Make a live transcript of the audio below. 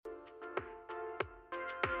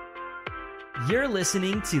You're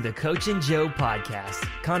listening to the Coach and Joe podcast,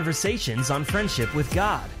 conversations on friendship with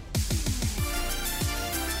God.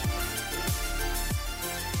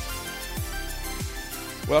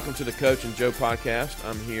 Welcome to the Coach and Joe podcast.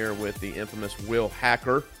 I'm here with the infamous Will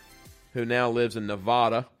Hacker, who now lives in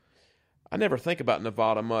Nevada. I never think about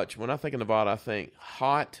Nevada much. When I think of Nevada, I think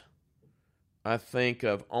hot. I think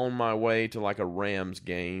of on my way to like a Rams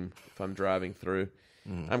game if I'm driving through.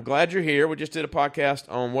 I'm glad you're here. We just did a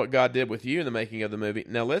podcast on what God did with you in the making of the movie.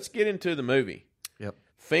 Now let's get into the movie. Yep.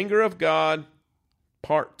 Finger of God,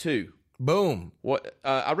 Part 2. Boom. What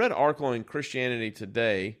I read an article in Christianity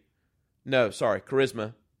Today. No, sorry,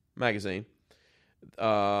 Charisma magazine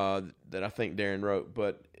that I think Darren wrote,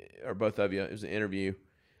 or both of you. It was an interview.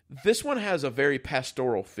 This one has a very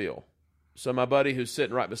pastoral feel. So my buddy who's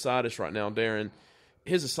sitting right beside us right now, Darren,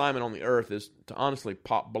 his assignment on the earth is to honestly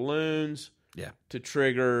pop balloons, to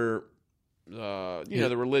trigger,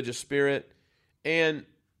 the religious spirit. And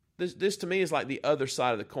this to me is like the other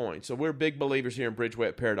side of the coin. So we're big believers here in Bridgeway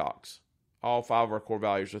at Paradox. All 5 of our core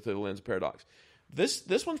values are through the lens of Paradox.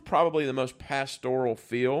 This one's probably the most pastoral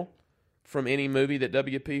feel from any movie that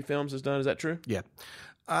WP Films has done. Is that true? Yeah.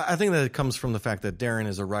 I think that it comes from the fact that Darren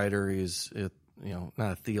is a writer. He's not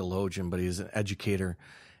a theologian, but he's an educator.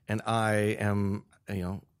 And I am,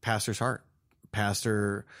 pastor's heart.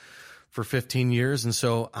 Pastor for 15 years. And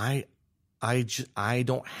so I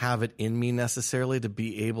don't have it in me necessarily to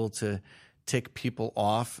be able to tick people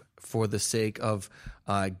off for the sake of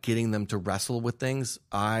getting them to wrestle with things.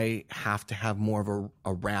 I have to have more of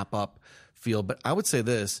a wrap-up feel. But I would say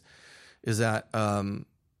this, is that I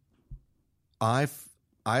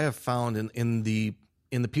have found in the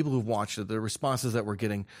people who've watched it, the responses that we're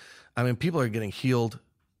getting, I mean, people are getting healed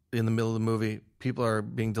in the middle of the movie. People are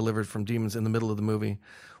being delivered from demons in the middle of the movie,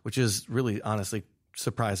 which is really, honestly,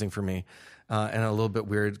 surprising for me and a little bit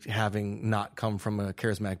weird having not come from a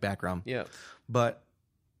charismatic background. Yeah. But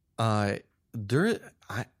even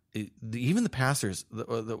the pastors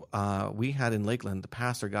we had in Lakeland, the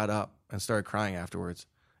pastor got up and started crying afterwards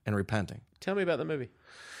and repenting. Tell me about the movie.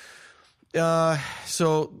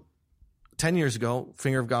 So 10 years ago,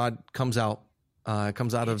 Finger of God comes out of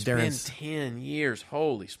Darren's. It's been 10 years.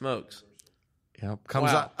 Holy smokes. Comes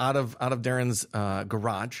out of Darren's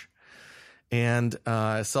garage, and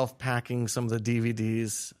self-packing some of the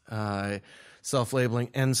DVDs, self-labeling.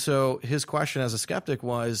 And so his question as a skeptic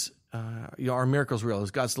was, are miracles real? Is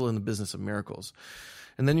God still in the business of miracles?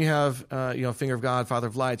 And then you have, Finger of God, Father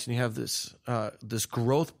of Lights, and you have this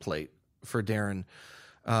growth plate for Darren,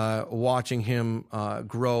 watching him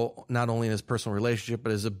grow not only in his personal relationship,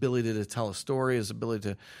 but his ability to tell a story, his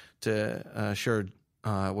ability to share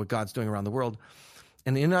what God's doing around the world.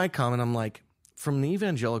 And in I come, and I'm like, from the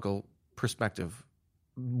evangelical perspective,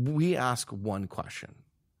 we ask one question.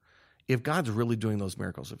 If God's really doing those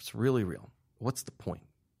miracles, if it's really real, what's the point?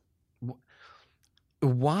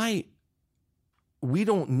 Why? We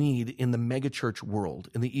don't need, in the megachurch world,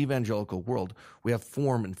 in the evangelical world, we have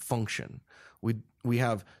form and function. We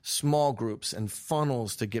have small groups and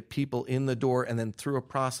funnels to get people in the door, and then through a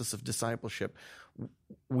process of discipleship.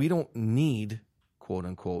 We don't need, quote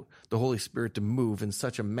unquote, the Holy Spirit to move in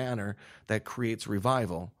such a manner that creates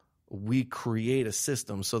revival. We create a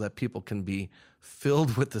system so that people can be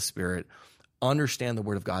filled with the Spirit, understand the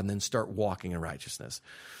Word of God, and then start walking in righteousness.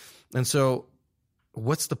 And so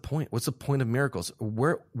what's the point? What's the point of miracles?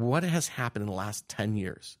 What has happened in the last 10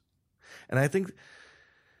 years? And I think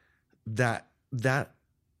that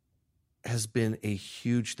has been a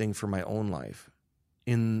huge thing for my own life.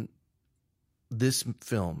 In this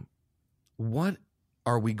film, what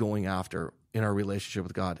are we going after in our relationship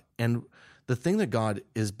with God? And the thing that God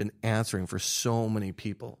has been answering for so many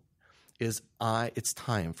people is it's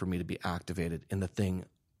time for me to be activated in the thing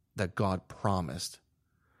that God promised.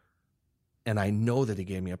 And I know that he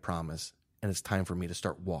gave me a promise, and it's time for me to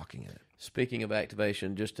start walking in it. Speaking of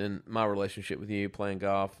activation, just in my relationship with you playing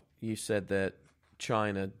golf, you said that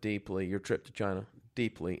your trip to China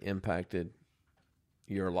deeply impacted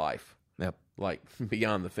your life. Yep. Like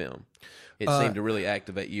beyond the film. It seemed to really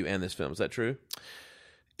activate you and this film. Is that true?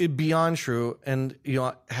 Beyond true. And,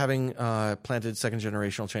 having planted second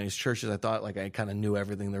generational Chinese churches, I thought like I kind of knew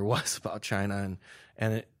everything there was about China,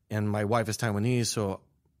 and my wife is Taiwanese. So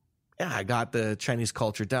yeah, I got the Chinese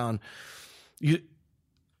culture down.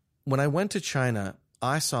 When I went to China,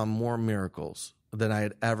 I saw more miracles than I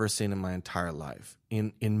had ever seen in my entire life,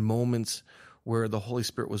 in moments where the Holy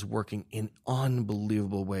Spirit was working in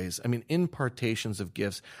unbelievable ways. I mean, impartations of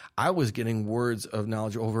gifts. I was getting words of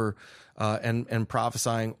knowledge over and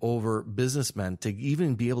prophesying over businessmen to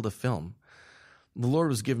even be able to film. The Lord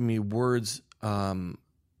was giving me words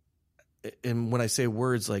and when I say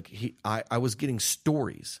words, like I was getting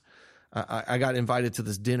stories. I got invited to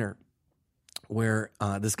this dinner where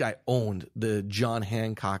this guy owned the John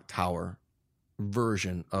Hancock Tower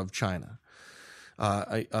version of China,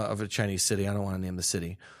 of a Chinese city. I don't want to name the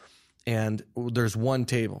city. And there's one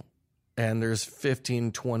table, and there's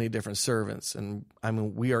 15, 20 different servants. And I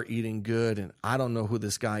mean, we are eating good, and I don't know who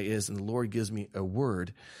this guy is. And the Lord gives me a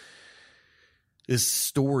word, this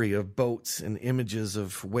story of boats and images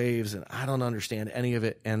of waves, and I don't understand any of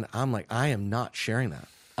it. And I'm like, I am not sharing that.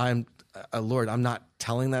 Lord, I'm not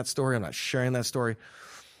telling that story. I'm not sharing that story.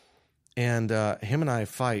 And him and I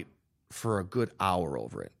fight for a good hour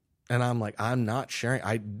over it. And I'm like, I'm not sharing.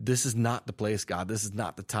 This is not the place, God. This is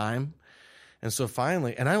not the time. And so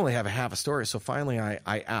finally, and I only have a half a story. So finally I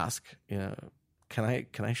ask, can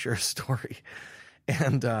I share a story?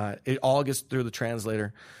 And it all gets through the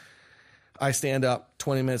translator. I stand up,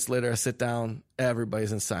 20 minutes later, I sit down,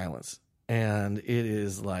 everybody's in silence. And it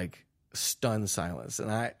is like stunned silence.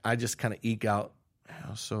 And I just kind of eke out,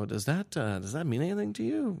 so does that mean anything to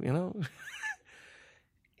you?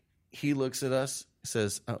 He looks at us,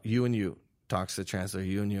 says, you and you, talks to the translator,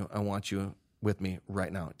 you and you, I want you with me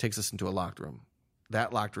right now. It takes us into a locked room.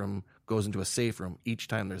 That locked room goes into a safe room each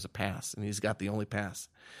time there's a pass, and he's got the only pass.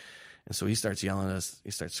 And so he starts yelling at us.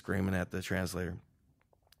 He starts screaming at the translator.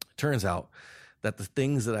 Turns out that the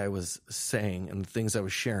things that I was saying and the things I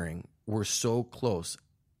was sharing were so close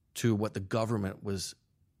to what the government was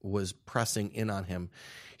pressing in on him.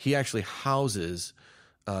 He actually houses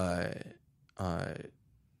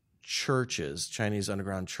churches, Chinese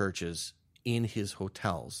underground churches, in his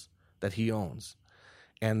hotels that he owns.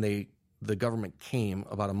 And the government came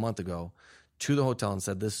about a month ago to the hotel and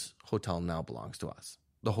said, this hotel now belongs to us.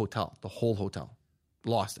 The whole hotel,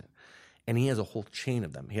 lost it. And he has a whole chain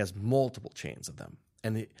of them. He has multiple chains of them.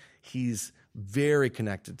 And he's very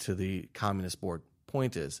connected to the Communist Board.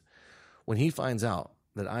 Point is, when he finds out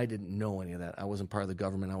that I didn't know any of that, I wasn't part of the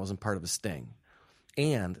government, I wasn't part of a sting,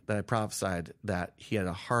 and that I prophesied that he had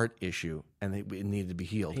a heart issue and it needed to be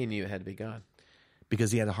healed. He knew it had to be God.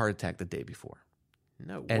 Because he had a heart attack the day before.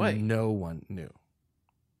 No and way. And no one knew.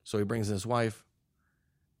 So he brings in his wife.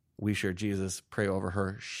 We share Jesus, pray over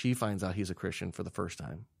her. She finds out he's a Christian for the first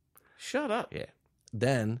time. Shut up. Yeah.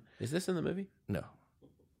 Then. Is this in the movie? No.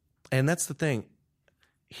 And that's the thing.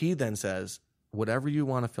 He then says, whatever you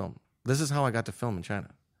want to film. This is how I got to film in China.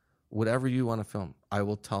 Whatever you want to film, I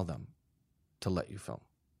will tell them to let you film.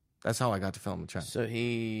 That's how I got to film in China. So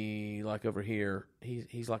he, like over here,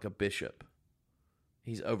 he's like a bishop.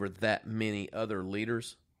 He's over that many other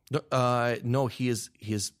leaders. No, he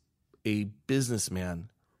is a businessman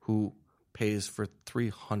who pays for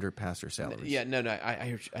 300 pastor salaries. Yeah, no,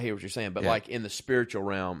 I hear what you're saying, but Yeah. like in the spiritual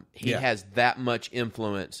realm, he Yeah. has that much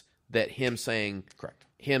influence that him saying, Correct.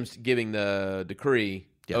 him giving the decree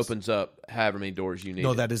Yes. opens up however many doors you need.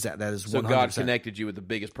 No, that is 100%. So God connected you with the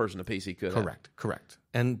biggest person of peace he could. Correct.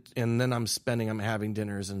 And then I'm having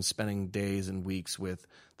dinners and spending days and weeks with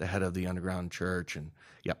the head of the underground church, and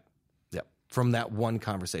yep. From that one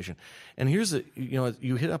conversation. And here's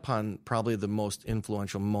you hit upon probably the most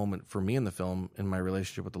influential moment for me in the film in my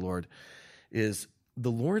relationship with the Lord is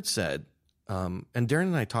the Lord said, and Darren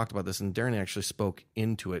and I talked about this, and Darren actually spoke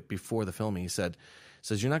into it before the filming. He says,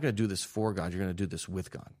 you're not going to do this for God, you're going to do this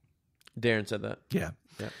with God. Darren said that. Yeah.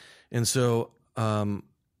 Yeah. And so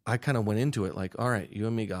I kind of went into it like, all right, you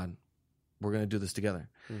and me, God, we're going to do this together.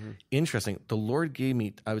 Mm-hmm. Interesting. The Lord gave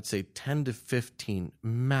me, I would say, 10 to 15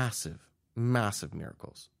 massive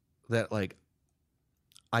miracles that like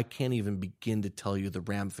I can't even begin to tell you the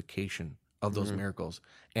ramification of those miracles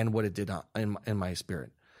and what it did in my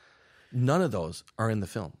spirit. None of those are in the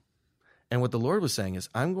film. And what the Lord was saying is,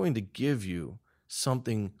 I'm going to give you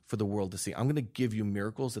something for the world to see. I'm going to give you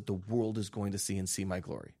miracles that the world is going to see and see my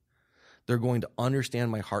glory. They're going to understand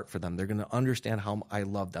my heart for them. They're going to understand how I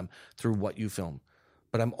love them through what you film.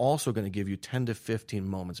 But I'm also going to give you 10 to 15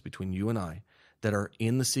 moments between you and I that are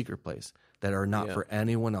in the secret place, that are not for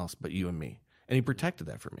anyone else but you and me. And he protected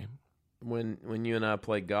that for me. When you and I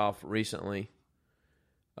played golf recently,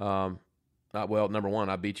 well, number one,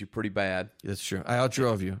 I beat you pretty bad. That's true. I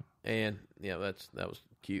outdrove you. And yeah, that was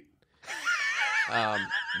cute.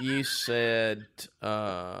 You said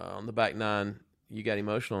on the back nine, you got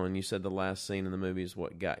emotional, and you said the last scene in the movie is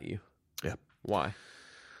what got you. Yeah. Why?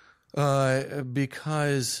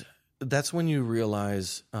 Because that's when you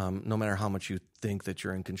realize, no matter how much you think that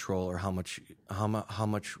you're in control or how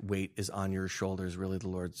much weight is on your shoulders, really the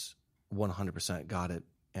Lord's 100% got it,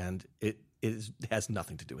 and it has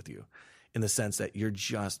nothing to do with you, in the sense that you're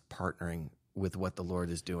just partnering with what the Lord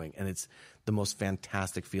is doing, and it's the most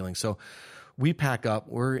fantastic feeling. So we pack up.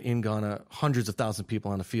 We're in Ghana, hundreds of thousands of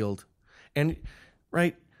people on the field, and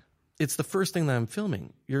right, it's the first thing that I'm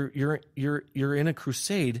filming. You're in a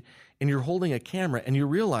crusade, and you're holding a camera, and you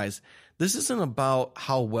realize this isn't about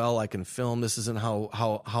how well I can film. This isn't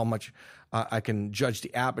how much I can judge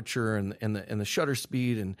the aperture and the shutter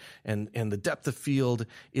speed and the depth of field.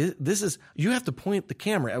 This is, you have to point the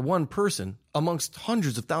camera at one person amongst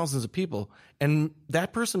hundreds of thousands of people, and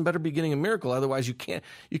that person better be getting a miracle. Otherwise, you can't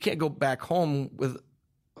go back home with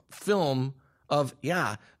film of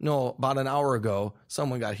about an hour ago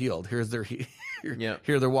someone got healed. Here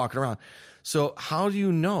they're walking around. So how do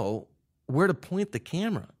you know where to point the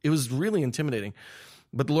camera? It was really intimidating,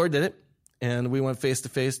 but the Lord did it. And we went face to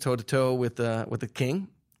face, toe to toe with the king.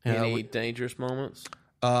 Any dangerous moments?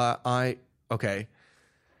 I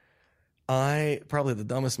probably the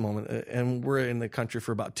dumbest moment. And we're in the country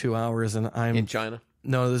for about 2 hours, and I'm in China.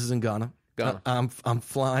 No, this is in Ghana. Ghana. I'm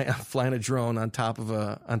flying a drone on top of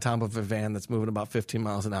a van that's moving about 15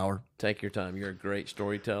 miles an hour. Take your time. You're a great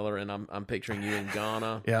storyteller, and I'm picturing you in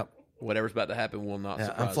Ghana. Yep. Whatever's about to happen will not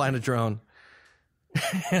surprise I'm flying me. a drone,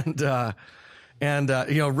 and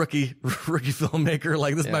rookie filmmaker,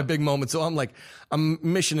 like this is my big moment. So I'm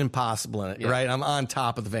Mission Impossible in it, right? I'm on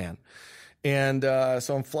top of the van. And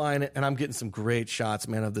so I'm flying it, and I'm getting some great shots,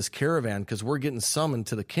 man, of this caravan, because we're getting summoned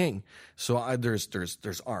to the king. So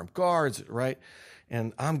there's armed guards, right?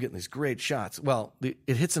 And I'm getting these great shots. Well,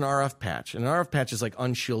 it hits an RF patch, and an RF patch is like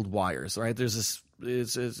unshielded wires, right? There's this,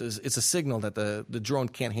 it's a signal that the drone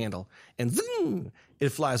can't handle, and zoom, it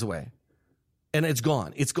flies away, and it's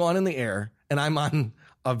gone. It's gone in the air, and I'm on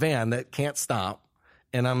a van that can't stop,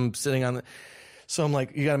 and I'm sitting on so I'm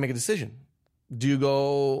like, you got to make a decision. Do you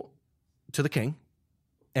go to the king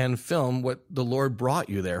and film what the Lord brought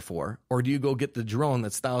you there for, or do you go get the drone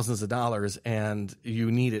that's thousands of dollars and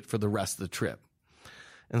you need it for the rest of the trip?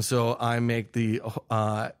 And so I make the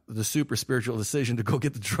super spiritual decision to go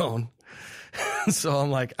get the drone. So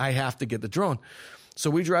I'm like, I have to get the drone. So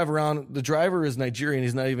we drive around. The driver is Nigerian.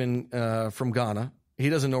 He's not even from Ghana. He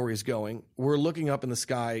doesn't know where he's going. We're looking up in the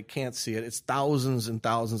sky, can't see it. It's thousands and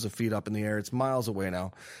thousands of feet up in the air. It's miles away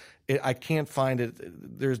now. I can't find it.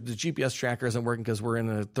 The GPS tracker isn't working because we're in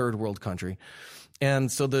a third world country. And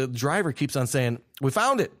so the driver keeps on saying, we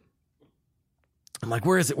found it. I'm like,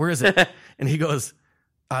 where is it? Where is it? And he goes,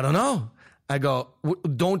 I don't know. I go,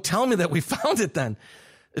 don't tell me that we found it then.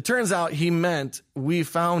 It turns out he meant we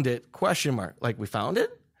found it, ? Like, we found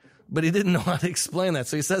it? But he didn't know how to explain that.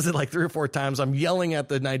 So he says it like 3 or 4 times. I'm yelling at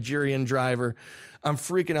the Nigerian driver. I'm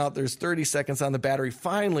freaking out. There's 30 seconds on the battery.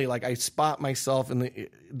 Finally, like, I spot myself and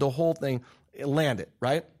the whole thing, it landed,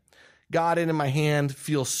 right? Got it in my hand,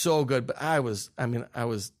 feels so good. But I was a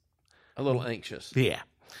little anxious. Yeah.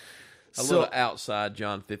 A little outside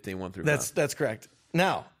John 15:1-5. That's correct.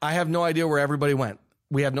 Now, I have no idea where everybody went.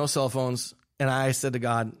 We have no cell phones. And I said to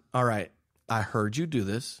God, all right, I heard you do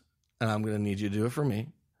this, and I'm going to need you to do it for me.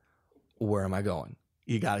 Where am I going?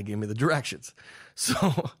 You got to give me the directions.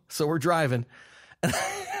 So we're driving. And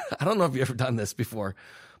I don't know if you've ever done this before,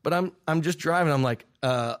 but I'm just driving. I'm like,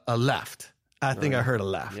 a left. I think I heard a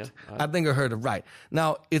left. Yeah, I think I heard a right.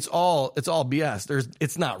 Now it's all BS.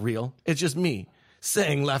 It's not real. It's just me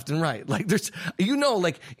saying left and right. Like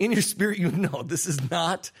like in your spirit, this is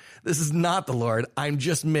not the Lord. I'm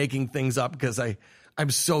just making things up because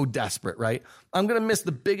I'm so desperate, right? I'm going to miss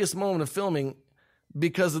the biggest moment of filming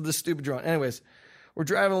because of this stupid drone. Anyways, we're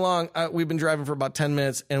driving along. We've been driving for about 10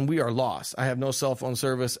 minutes, and we are lost. I have no cell phone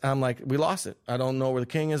service. I'm like, we lost it. I don't know where the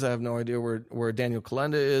king is. I have no idea where Daniel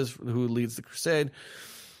Kalenda is, who leads the crusade.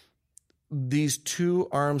 These 2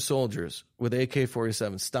 armed soldiers with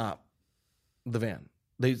AK-47 stop the van.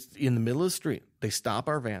 They, in the middle of the street, they stop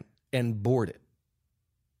our van and board it.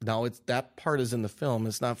 Now, that part is in the film.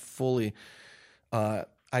 It's not fully, I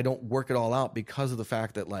don't work it all out because of the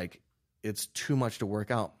fact that, like, it's too much to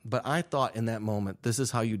work out. But I thought in that moment, this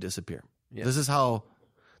is how you disappear. Yeah. This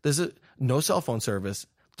is no cell phone service,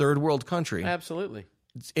 third world country. Absolutely.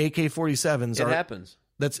 It's AK-47s. It happens.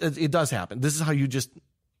 It does happen. This is how you just,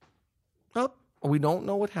 we don't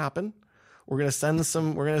know what happened. We're going to send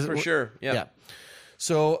some, for sure. Yeah.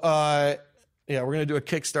 So, we're going to do a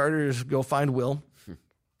Kickstarter to go find Will.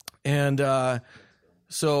 And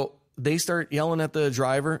so they start yelling at the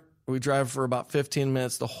driver. We drive for about 15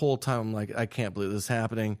 minutes. The whole time I'm like, I can't believe this is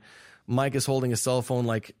happening. Mike is holding his cell phone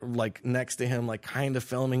like next to him, like kind of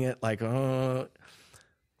filming it. Like,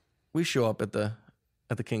 we show up at the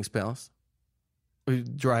King's Palace. We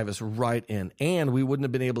drive us right in, and we wouldn't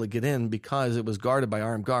have been able to get in because it was guarded by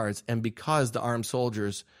armed guards, and because the armed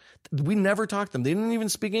soldiers, we never talked to them. They didn't even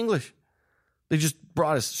speak English. They just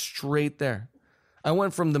brought us straight there. I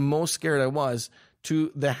went from the most scared I was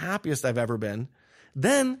to the happiest I've ever been.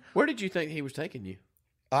 Then, where did you think he was taking you?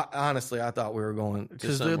 Honestly, I thought we were going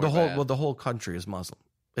because the whole country is Muslim.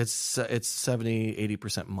 It's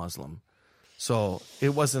 70-80% Muslim. So it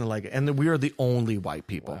wasn't like, and we are the only white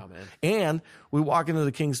people. Wow, man. And we walk into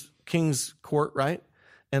the king's court, right?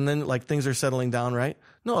 And then like things are settling down, right?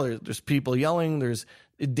 No, there's people yelling.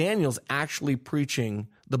 Daniel's actually preaching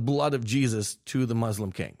the blood of Jesus to the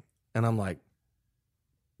Muslim king. And I'm like,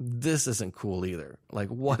 this isn't cool either. Like,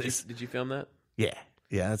 Did you film that? Yeah.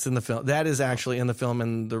 Yeah, it's in the film. That is actually in the film,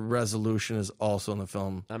 and the resolution is also in the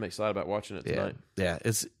film. I'm excited about watching it tonight. Yeah.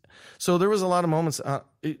 So there was a lot of moments,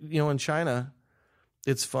 in China.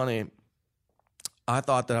 It's funny. I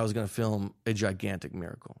thought that I was going to film a gigantic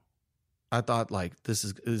miracle. I thought like this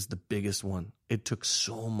is the biggest one. It took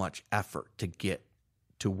so much effort to get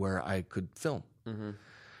to where I could film. Mm-hmm.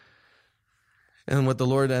 And what the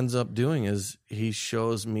Lord ends up doing is he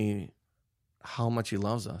shows me how much he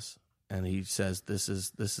loves us. And he says, this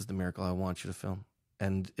is the miracle I want you to film.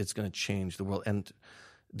 And it's going to change the world. And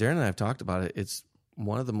Darren and I have talked about it. It's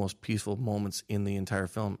one of the most peaceful moments in the entire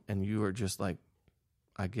film. And you are just like,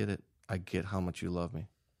 I get it. I get how much you love me.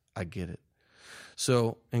 I get it.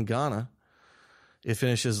 So in Ghana, it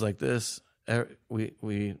finishes like this.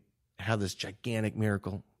 We have this gigantic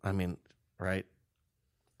miracle. I mean, right?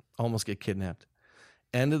 Almost get kidnapped.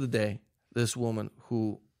 End of the day, this woman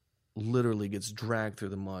who literally gets dragged through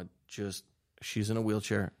the mud, she's in a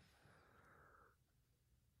wheelchair.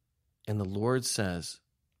 And the Lord says,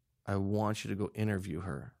 I want you to go interview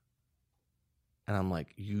her. And I'm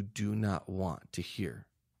like, you do not want to hear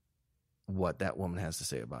what that woman has to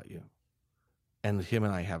say about you. And him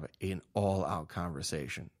and I have an all-out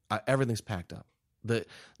conversation. Everything's packed up.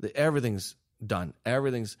 Everything's done.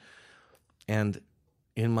 And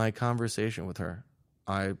in my conversation with her,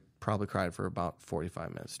 I probably cried for about 45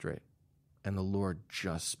 minutes straight. And the Lord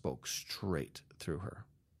just spoke straight through her.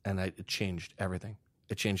 And it changed everything.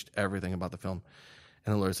 It changed everything about the film.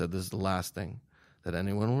 And the Lord said, this is the last thing that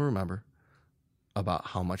anyone will remember about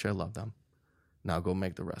how much I love them. Now go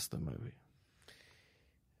make the rest of the movie.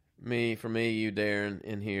 For me, you, Darren,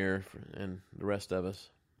 in here, and the rest of us,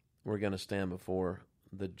 we're going to stand before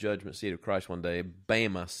the judgment seat of Christ one day.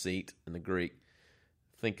 Bema seat in the Greek.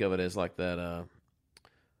 Think of it as like that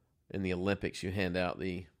in the Olympics, you hand out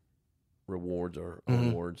the rewards or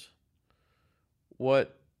awards.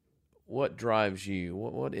 What drives you?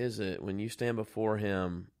 What is it when you stand before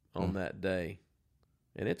him on that day?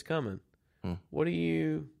 And it's coming. What do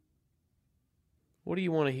you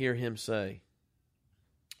want to hear him say?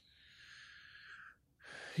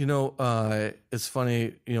 It's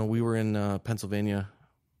funny, we were in Pennsylvania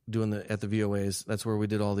doing at the VOAs. That's where we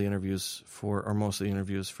did all the interviews or most of the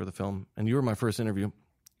interviews for the film. And you were my first interview.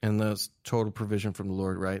 And that's total provision from the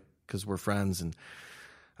Lord, right? Because we're friends, and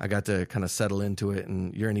I got to kind of settle into it.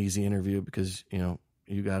 And you're an easy interview because, you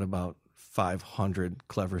got about 500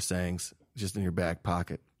 clever sayings just in your back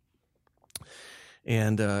pocket.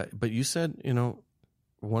 And but you said,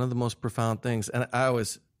 one of the most profound things, and I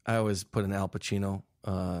always put an Al Pacino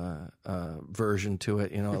version to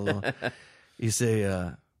it, a little. You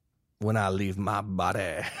say, when I leave my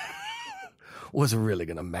body, what's really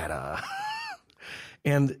gonna matter?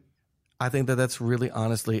 And I think that's really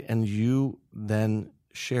honestly, and you then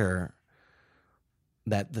share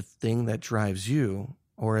that the thing that drives you,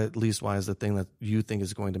 or at least why is the thing that you think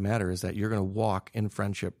is going to matter, is that you're going to walk in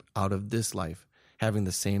friendship out of this life having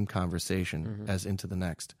the same conversation as into the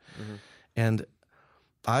next. And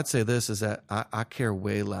I'd say this is that I care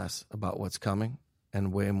way less about what's coming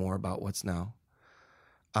and way more about what's now.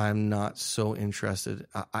 I'm not so interested.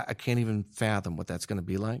 I can't even fathom what that's going to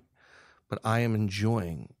be like, but I am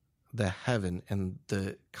enjoying the heaven and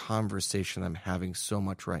the conversation I'm having so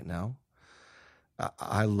much right now.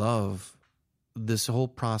 I love this whole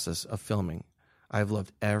process of filming. I've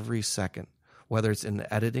loved every second, whether it's in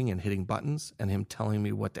the editing and hitting buttons and him telling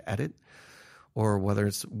me what to edit, or whether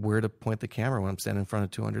it's where to point the camera when I'm standing in front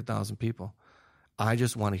of 200,000 people. I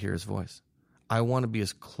just want to hear his voice. I want to be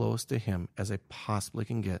as close to him as I possibly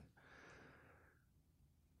can get.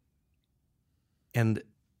 And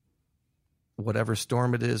whatever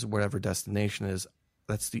storm it is, whatever destination it is,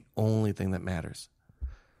 that's the only thing that matters.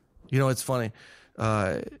 It's funny.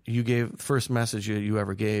 You gave the first message you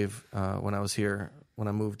ever gave when I was here, when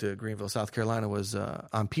I moved to Greenville, South Carolina, was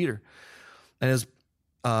on Peter. And it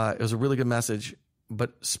was a really good message.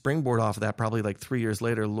 But springboard off of that, probably like 3 years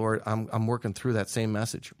later, Lord, I'm working through that same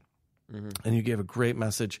message. And you gave a great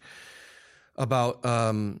message about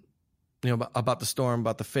about the storm,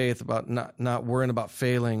 about the faith, about not worrying about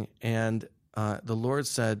failing. And the Lord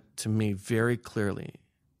said to me very clearly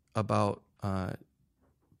about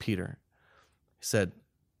Peter. He said,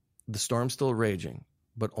 the storm's still raging,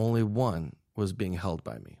 but only one was being held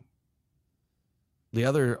by me. The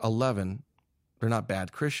other 11, they're not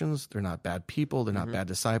bad Christians, they're not bad people, they're not bad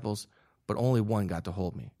disciples, but only one got to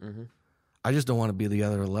hold me. Mm-hmm. I just don't want to be the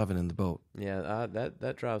other 11 in the boat. Yeah,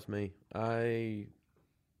 that drives me. That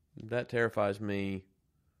terrifies me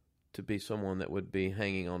to be someone that would be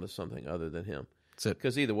hanging on to something other than him. That's it.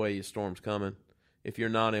 Because either way, your storm's coming. If you're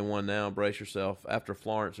not in one now, brace yourself. After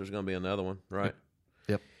Florence, there's going to be another one, right?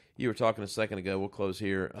 Yep. You were talking a second ago. We'll close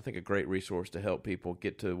here. I think a great resource to help people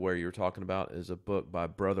get to where you were talking about is a book by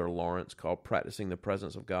Brother Lawrence called Practicing the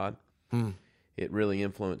Presence of God. It really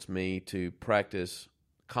influenced me to practice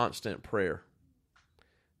constant prayer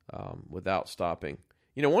without stopping.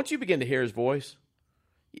 You know, once you begin to hear his voice,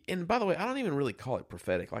 and by the way, I don't even really call it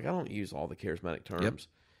prophetic. Like, I don't use all the charismatic terms. Yep.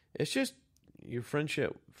 It's just your friends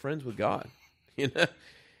with God, you know?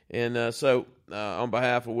 And so on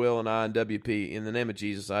behalf of Will and I and WP, in the name of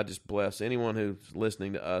Jesus, I just bless anyone who's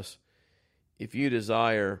listening to us. If you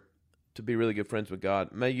desire to be really good friends with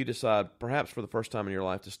God, may you decide, perhaps for the first time in your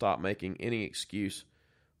life, to stop making any excuse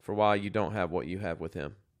for why you don't have what you have with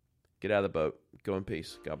him. Get out of the boat. Go in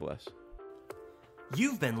peace. God bless.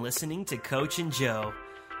 You've been listening to Coach and Joe.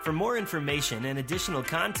 For more information and additional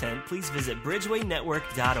content, please visit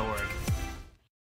bridgewaynetwork.org.